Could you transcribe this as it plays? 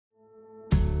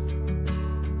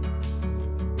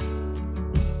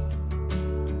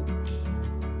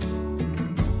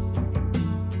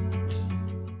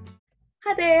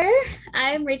Hi there,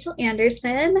 I'm Rachel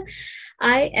Anderson.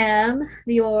 I am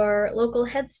your local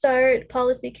Head Start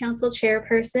Policy Council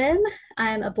chairperson.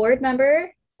 I'm a board member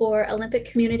for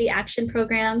Olympic Community Action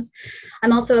Programs.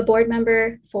 I'm also a board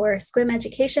member for Sequim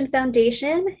Education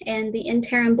Foundation and the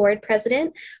interim board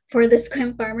president for the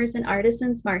Sequim Farmers and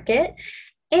Artisans Market.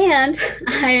 And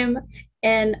I'm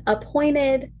an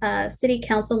appointed city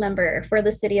council member for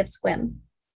the city of Sequim.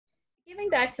 Giving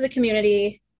back to the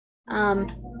community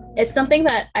is something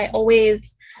that I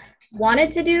always wanted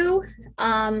to do.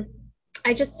 I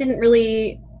just didn't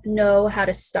really know how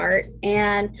to start.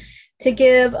 And to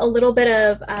give a little bit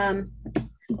of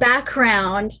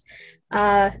background,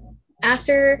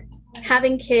 after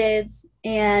having kids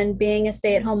and being a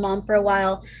stay-at-home mom for a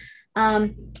while,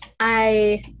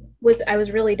 I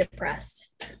was really depressed.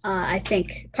 I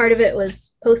think part of it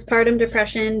was postpartum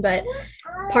depression, but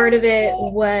part of it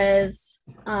was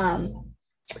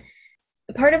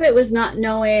not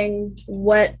knowing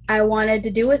what I wanted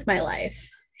to do with my life.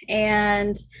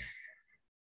 And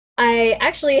I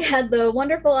actually had the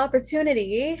wonderful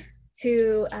opportunity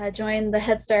to join the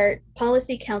Head Start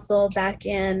Policy Council back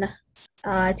in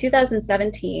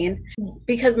 2017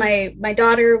 because my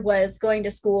daughter was going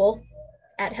to school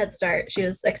at Head Start. She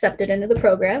was accepted into the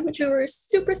program, which we were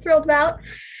super thrilled about.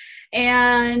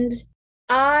 And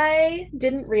I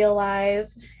didn't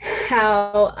realize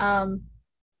how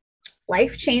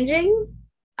life-changing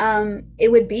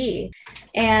it would be.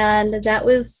 And that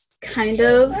was kind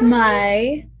of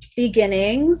my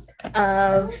beginnings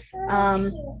of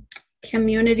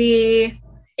community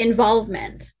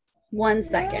involvement. 1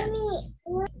 second.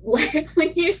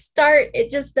 When you start,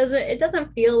 it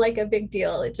doesn't feel like a big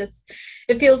deal.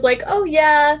 It feels like, oh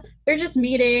yeah, they're just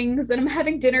meetings and I'm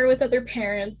having dinner with other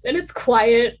parents and it's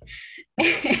quiet.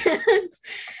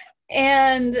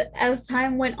 And as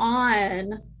time went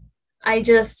on, I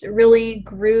just really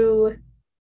grew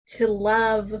to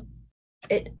love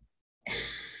it.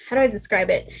 How do I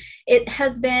describe it? It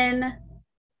has been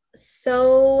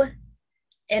so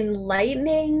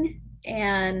enlightening,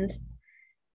 and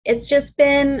it's just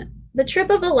been the trip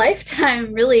of a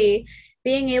lifetime, really,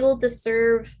 being able to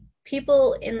serve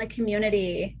people in the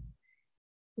community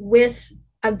with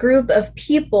a group of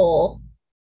people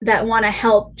that want to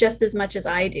help just as much as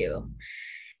I do.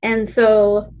 And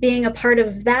so being a part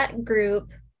of that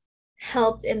group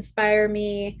helped inspire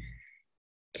me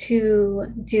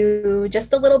to do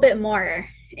just a little bit more.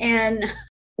 And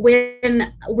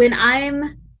when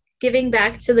I'm giving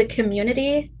back to the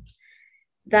community,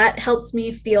 that helps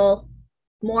me feel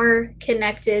more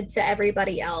connected to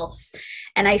everybody else.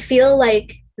 And I feel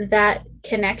like that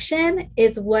connection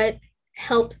is what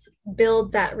helps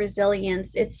build that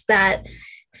resilience. It's that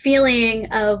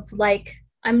feeling of like,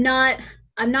 I'm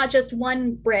not just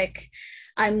one brick,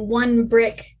 I'm one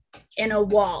brick in a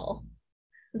wall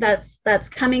that's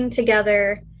coming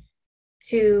together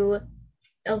to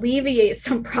alleviate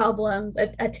some problems,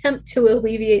 attempt to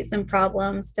alleviate some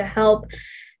problems, to help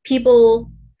people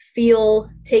feel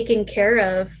taken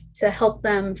care of, to help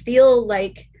them feel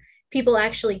like people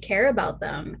actually care about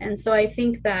them. And so I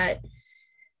think that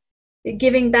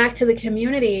giving back to the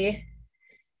community,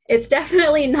 it's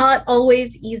definitely not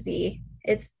always easy.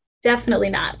 It's definitely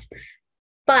not.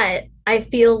 But I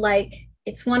feel like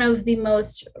it's one of the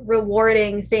most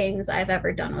rewarding things I've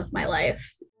ever done with my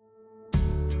life.